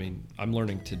 I mean, I'm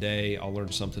learning today. I'll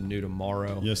learn something new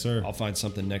tomorrow. Yes, sir. I'll find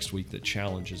something next week that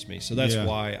challenges me. So that's Yeah.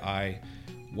 why I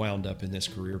wound up in this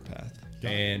career path.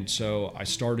 And so I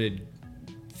started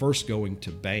first going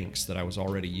to banks that I was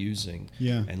already using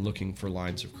and looking for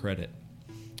lines of credit.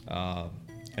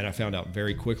 And I found out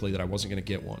very quickly that I wasn't going to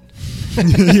get one.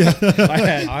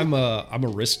 I'm a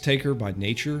risk taker by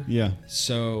nature. Yeah.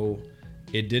 So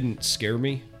it didn't scare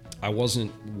me. I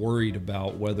wasn't worried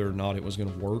about whether or not it was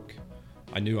going to work.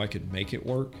 I knew I could make it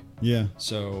work. Yeah.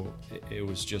 So it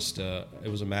was just it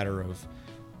was a matter of,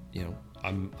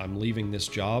 I'm leaving this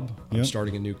job. I'm Yep.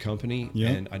 starting a new company,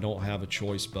 Yep. and I don't have a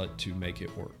choice but to make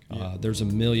it work. There's a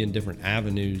million different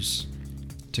avenues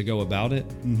to go about it,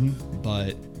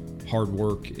 but hard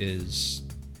work it's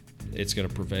going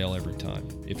to prevail every time.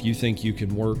 If you think you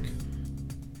can work,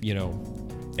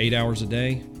 8 hours a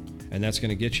day, and that's going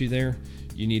to get you there,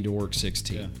 you need to work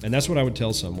 16. Yeah. And that's what I would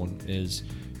tell someone is,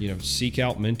 seek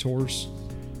out mentors,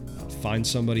 find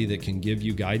somebody that can give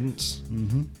you guidance,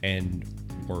 and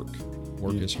work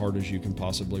as hard as you can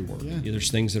possibly work. Yeah. There's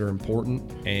things that are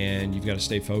important, and you've got to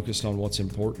stay focused on what's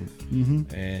important.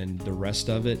 And the rest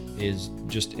of it is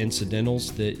just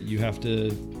incidentals that you have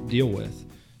to deal with.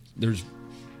 There's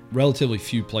relatively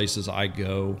few places I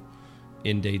go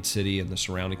in Dade City and the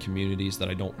surrounding communities that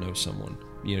I don't know someone.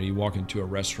 You walk into a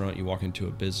restaurant, you walk into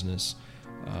a business,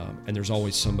 and there's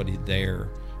always somebody there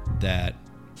that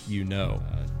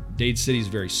Dade City is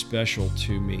very special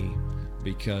to me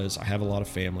because I have a lot of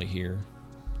family here.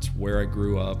 It's where I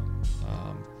grew up.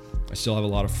 I still have a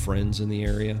lot of friends in the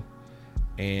area,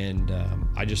 and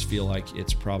I just feel like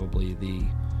it's probably the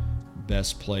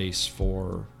best place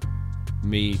for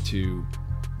me to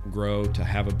grow, to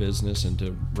have a business, and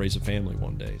to raise a family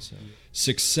one day. So,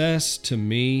 success to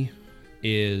me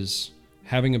is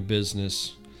having a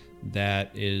business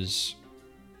that is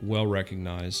well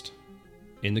recognized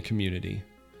in the community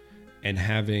and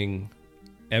having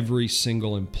every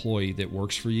single employee that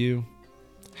works for you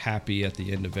happy at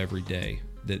the end of every day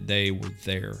that they were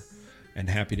there and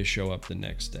happy to show up the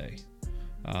next day.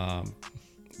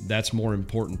 That's more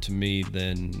important to me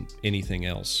than anything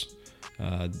else.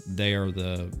 They are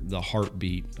the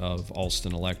heartbeat of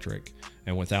Alston Electric,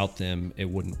 and without them, it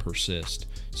wouldn't persist.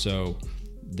 So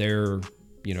the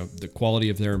quality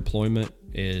of their employment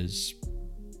is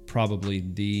probably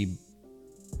the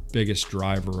biggest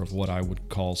driver of what I would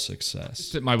call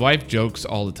success. My wife jokes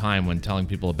all the time when telling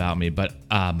people about me, but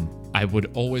I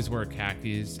would always wear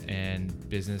khakis and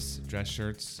business dress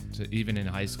shirts, even in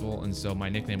high school, and so my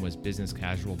nickname was Business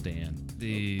Casual Dan.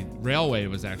 The railway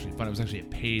was actually fun. It was actually a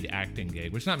paid acting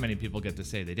gig, which not many people get to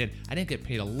say they did. I didn't get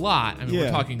paid a lot. I mean,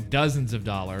 we're talking dozens of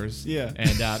dollars,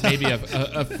 and maybe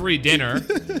a free dinner.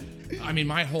 I mean,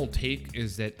 my whole take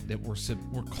is that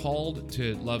we're called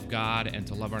to love God and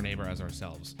to love our neighbor as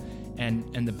ourselves.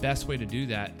 And the best way to do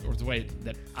that, or the way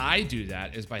that I do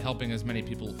that, is by helping as many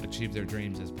people achieve their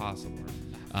dreams as possible.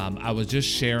 I was just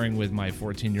sharing with my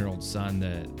 14-year-old son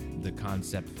the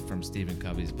concept from Stephen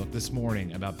Covey's book this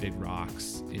morning about big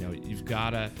rocks. You've got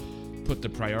to put the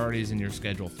priorities in your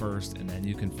schedule first, and then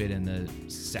you can fit in the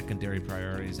secondary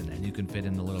priorities, and then you can fit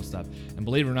in the little stuff. And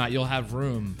believe it or not, you'll have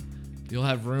room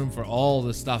for all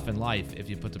the stuff in life if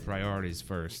you put the priorities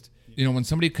first. When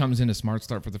somebody comes into Smart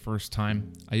Start for the first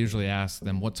time, I usually ask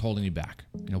them, what's holding you back?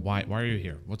 Why are you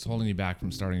here? What's holding you back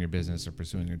from starting your business or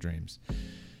pursuing your dreams?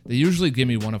 They usually give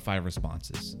me one of 5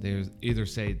 responses. They either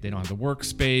say they don't have the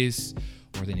workspace,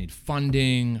 or they need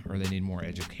funding, or they need more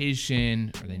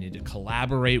education, or they need to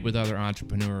collaborate with other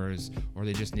entrepreneurs, or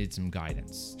they just need some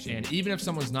guidance. And even if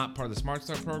someone's not part of the Smart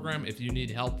Start program, if you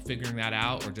need help figuring that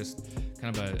out, or just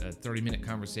kind of a 30-minute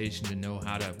conversation to know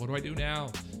what do I do now?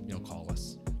 Call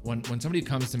us. When somebody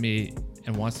comes to me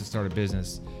and wants to start a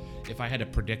business, if I had to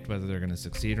predict whether they're going to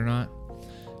succeed or not,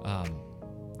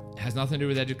 it has nothing to do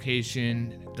with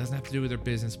education. It doesn't have to do with their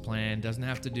business plan. Doesn't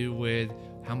have to do with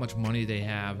how much money they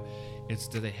have. It's,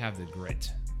 do they have the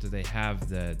grit? Do they have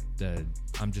the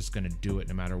I'm just going to do it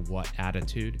no matter what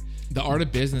attitude? The Art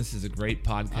of Business is a great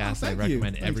podcast. I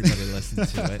recommend everybody listen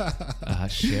to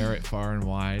it. Share it far and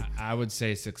wide. I would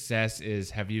say success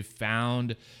is, have you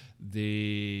found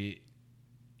the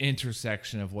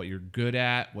intersection of what you're good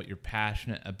at, what you're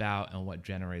passionate about, and what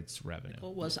generates revenue?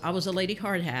 I was a lady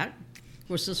hard hat. Of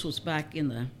course, this was back in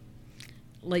the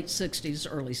late 60s,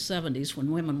 early 70s,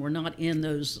 when women were not in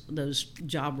those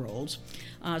job roles.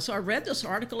 So I read this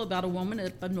article about a woman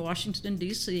in Washington,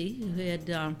 D.C. who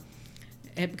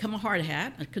had become a hard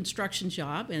hat, a construction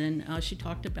job, and she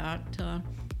talked about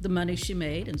the money she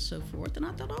made and so forth. And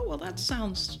I thought, oh, well, that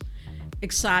sounds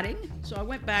exciting. So I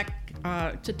went back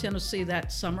to Tennessee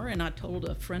that summer, and I told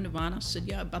a friend of mine, I said,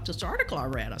 yeah, about this article I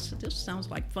read. I said, this sounds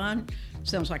like fun,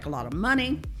 sounds like a lot of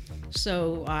money.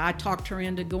 So I talked her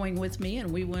into going with me,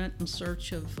 and we went in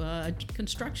search of a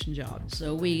construction job.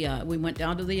 So we went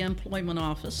down to the employment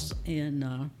office,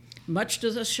 and much to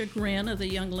the chagrin of the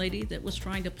young lady that was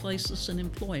trying to place us in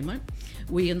employment,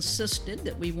 we insisted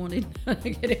that we wanted to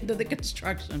get into the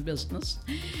construction business.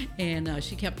 And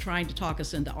she kept trying to talk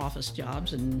us into office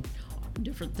jobs and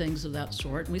different things of that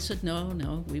sort. And we said,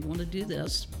 no, we want to do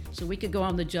this. So we could go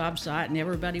on the job site, and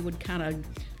everybody would kind of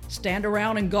stand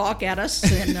around and gawk at us.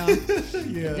 And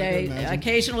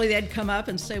occasionally they'd come up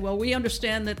and say, well, we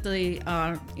understand that the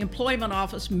employment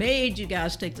office made you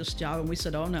guys take this job. And we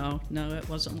said, oh, no, it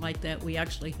wasn't like that. We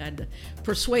actually had to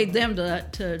persuade them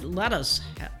to let us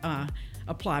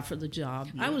apply for the job.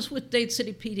 I was with Dade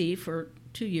City PD for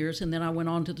 2 years, and then I went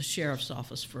on to the sheriff's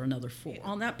office for another 4.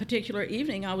 On that particular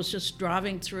evening, I was just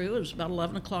driving through. It was about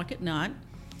 11 o'clock at night,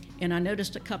 and I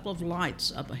noticed a couple of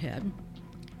lights up ahead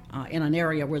in an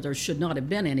area where there should not have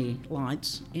been any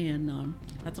lights. And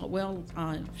I thought, well,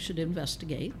 I should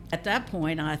investigate. At that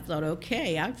point, I thought,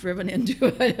 okay, I've driven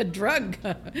into a drug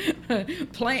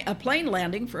plane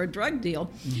landing for a drug deal.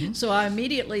 Mm-hmm. So I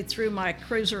immediately threw my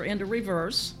cruiser into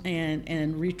reverse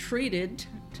and retreated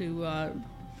to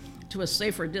a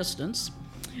safer distance.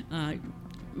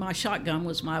 My shotgun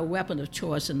was my weapon of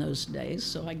choice in those days,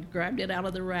 so I grabbed it out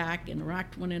of the rack, and the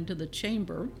rack went into the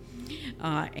chamber.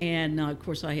 Of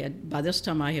course, by this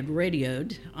time I had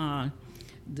radioed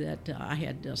that I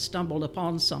had stumbled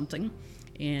upon something,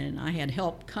 and I had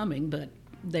help coming, but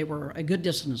they were a good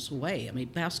distance away. I mean,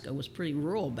 Pasco was pretty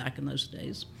rural back in those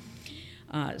days.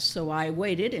 So I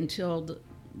waited until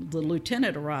the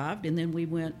lieutenant arrived, and then we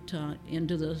went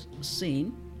into the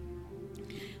scene.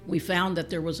 We found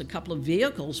that there was a couple of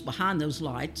vehicles behind those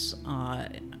lights,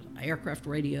 aircraft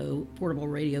radio, portable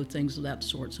radio, things of that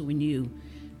sort, so we knew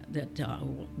that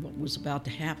what was about to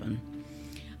happen.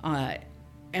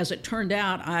 As it turned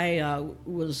out, I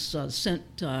was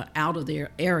sent out of the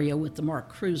area with the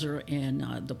marked cruiser,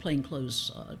 and the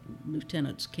plainclothes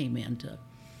lieutenants came in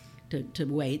to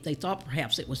wait. They thought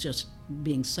perhaps it was just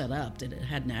being set up, that it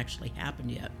hadn't actually happened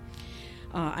yet.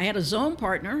 I had a zone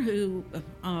partner who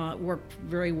worked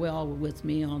very well with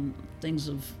me on things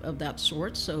of that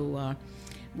sort, so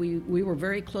we were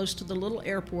very close to the little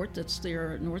airport that's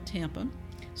there at North Tampa.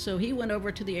 So he went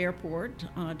over to the airport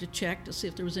to check to see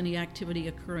if there was any activity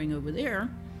occurring over there,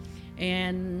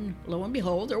 and lo and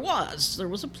behold, there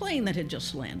was a plane that had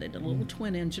just landed, a little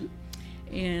twin engine,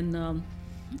 and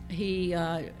he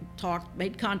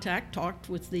made contact, talked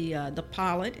with the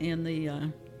pilot and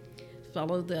the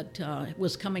fellow that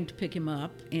was coming to pick him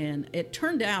up, and it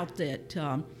turned out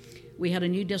that we had a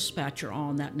new dispatcher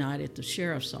on that night at the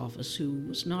sheriff's office who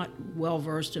was not well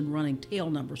versed in running tail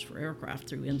numbers for aircraft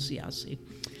through NCIC.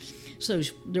 So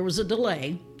there was a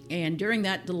delay, and during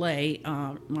that delay,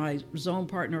 my zone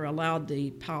partner allowed the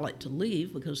pilot to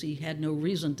leave because he had no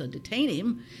reason to detain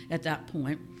him at that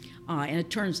point. And it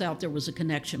turns out there was a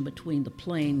connection between the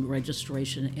plane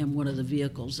registration and one of the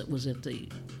vehicles that was at the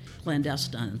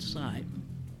clandestine site.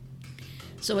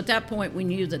 So at that point, we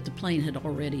knew that the plane had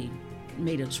already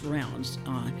made its rounds.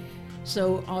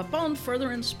 So upon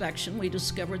further inspection, we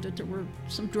discovered that there were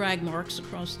some drag marks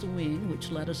across the wing,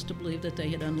 which led us to believe that they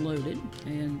had unloaded,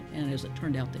 and as it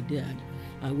turned out, they did.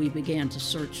 We began to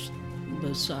search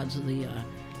both sides of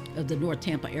the North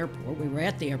Tampa airport. We were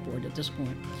at the airport at this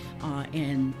point,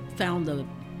 and found the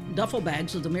duffel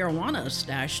bags of the marijuana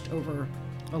stashed over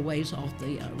a ways off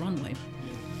the runway.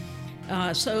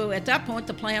 So at that point,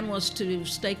 the plan was to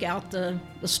stake out the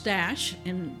stash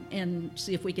and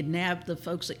see if we could nab the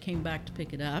folks that came back to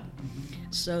pick it up.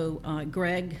 So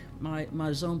Greg,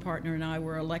 my zone partner, and I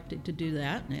were elected to do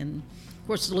that. And of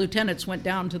course, the lieutenants went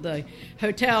down to the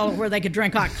hotel where they could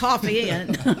drink hot coffee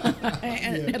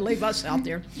and leave us out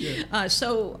there. Yeah.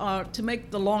 So to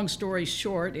make the long story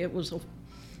short, it was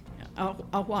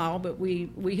a while, but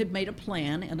we had made a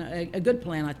plan, and a good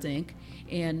plan, I think.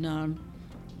 And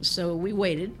so we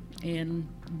waited, and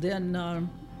then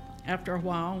after a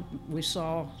while, we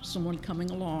saw someone coming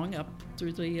along up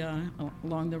through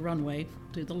along the runway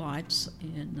through the lights,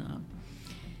 and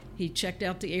he checked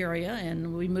out the area,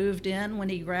 and we moved in when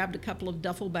he grabbed a couple of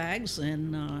duffel bags,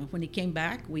 and when he came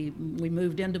back, we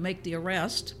moved in to make the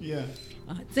arrest. Yeah.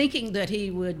 Thinking that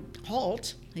he would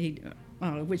halt,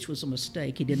 which was a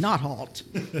mistake. He did not halt.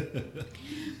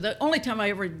 The only time I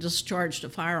ever discharged a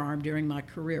firearm during my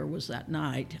career was that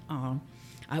night.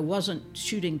 I wasn't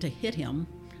shooting to hit him.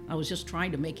 I was just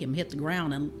trying to make him hit the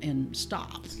ground and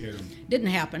stop. Didn't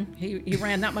happen. He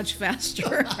ran that much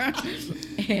faster.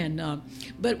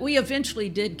 But we eventually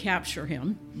did capture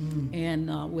him, and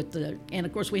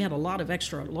of course we had a lot of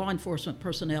extra law enforcement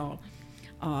personnel.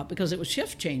 Because it was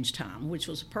shift change time, which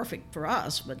was perfect for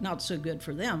us, but not so good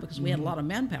for them because we had a lot of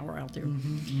manpower out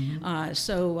there.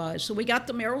 So we got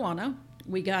the marijuana.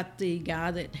 We got the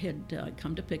guy that had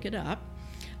come to pick it up.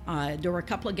 There were a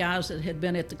couple of guys that had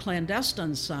been at the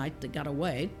clandestine site that got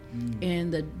away,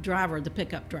 and the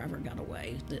pickup driver got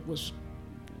away that was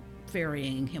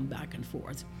ferrying him back and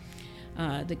forth.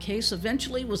 The case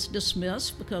eventually was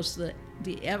dismissed because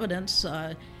the evidence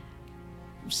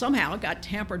somehow got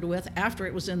tampered with after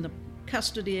it was in the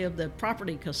custody of the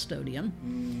property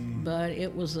custodian. But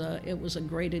it was a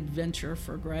great adventure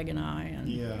for Greg and I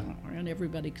and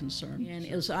everybody concerned. And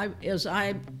as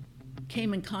I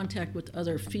came in contact with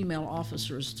other female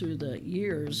officers through the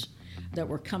years that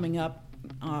were coming up,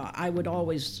 I would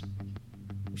always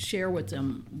share with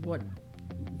them what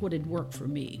had worked for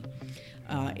me.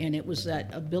 And it was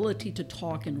that ability to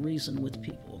talk and reason with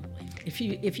people. If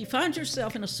you find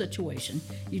yourself in a situation,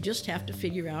 you just have to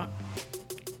figure out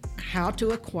how to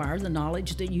acquire the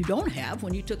knowledge that you don't have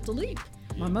when you took the leap.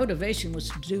 My motivation was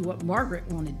to do what Margaret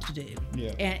wanted to do,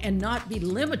 and not be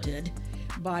limited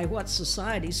by what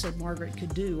society said Margaret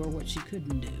could do or what she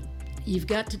couldn't do. You've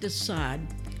got to decide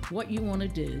what you want to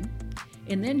do,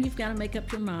 and then you've got to make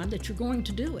up your mind that you're going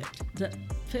to do it. That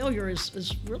failure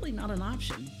is really not an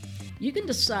option. You can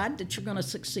decide that you're going to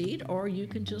succeed, or you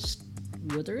can just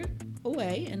wither it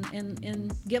away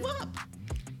and give up.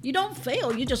 You don't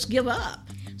fail, you just give up.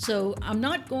 So I'm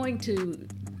not going to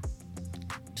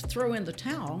throw in the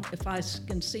towel if I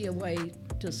can see a way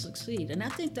to succeed. And I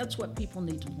think that's what people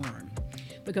need to learn,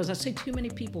 because I see too many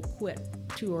people quit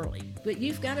too early. But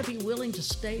you've got to be willing to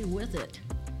stay with it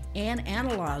and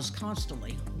analyze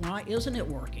constantly. Why isn't it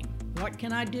working? What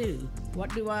can I do?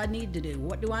 What do I need to do?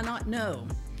 What do I not know?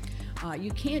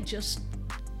 You can't just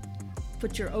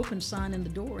put your open sign in the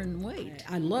door and wait.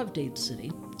 I love Dade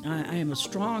City. I am a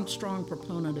strong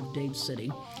proponent of Dade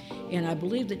City. And I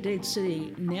believe that Dade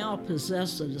City now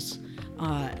possesses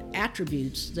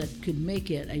attributes that could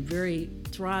make it a very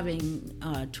thriving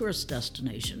tourist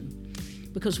destination,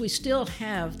 because we still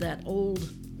have that old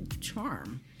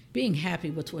charm, being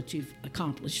happy with what you've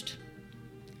accomplished.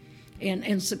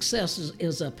 And success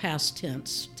is a past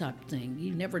tense type thing.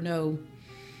 You never know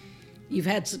you've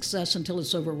had success until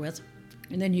it's over with,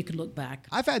 and then you can look back.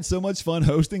 I've had so much fun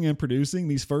hosting and producing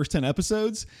these first 10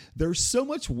 episodes. There's so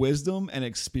much wisdom and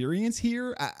experience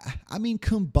here. I mean,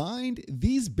 combined,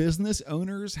 these business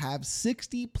owners have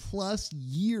 60 plus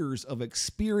years of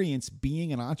experience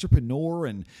being an entrepreneur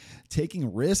and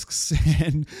taking risks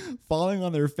and falling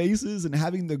on their faces and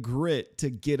having the grit to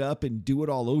get up and do it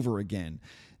all over again.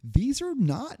 These are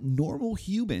not normal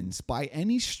humans by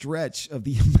any stretch of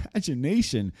the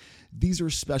imagination. These are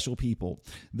special people,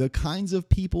 the kinds of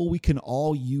people we can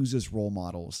all use as role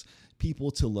models,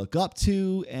 people to look up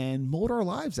to and mold our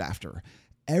lives after.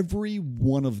 Every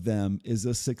one of them is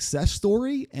a success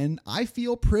story, and I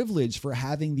feel privileged for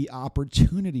having the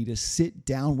opportunity to sit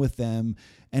down with them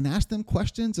and ask them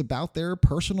questions about their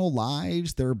personal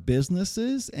lives, their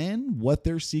businesses, and what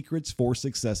their secrets for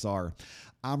success are.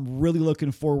 I'm really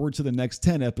looking forward to the next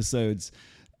 10 episodes.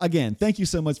 Again, thank you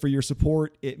so much for your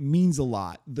support. It means a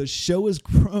lot. The show has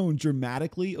grown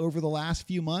dramatically over the last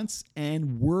few months,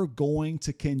 and we're going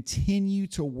to continue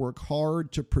to work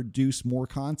hard to produce more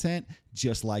content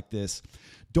just like this.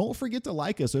 Don't forget to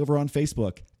like us over on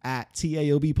Facebook at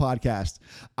TAOB Podcast.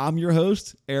 I'm your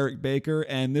host, Eric Baker,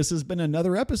 and this has been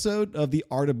another episode of The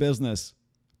Art of Business.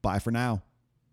 Bye for now.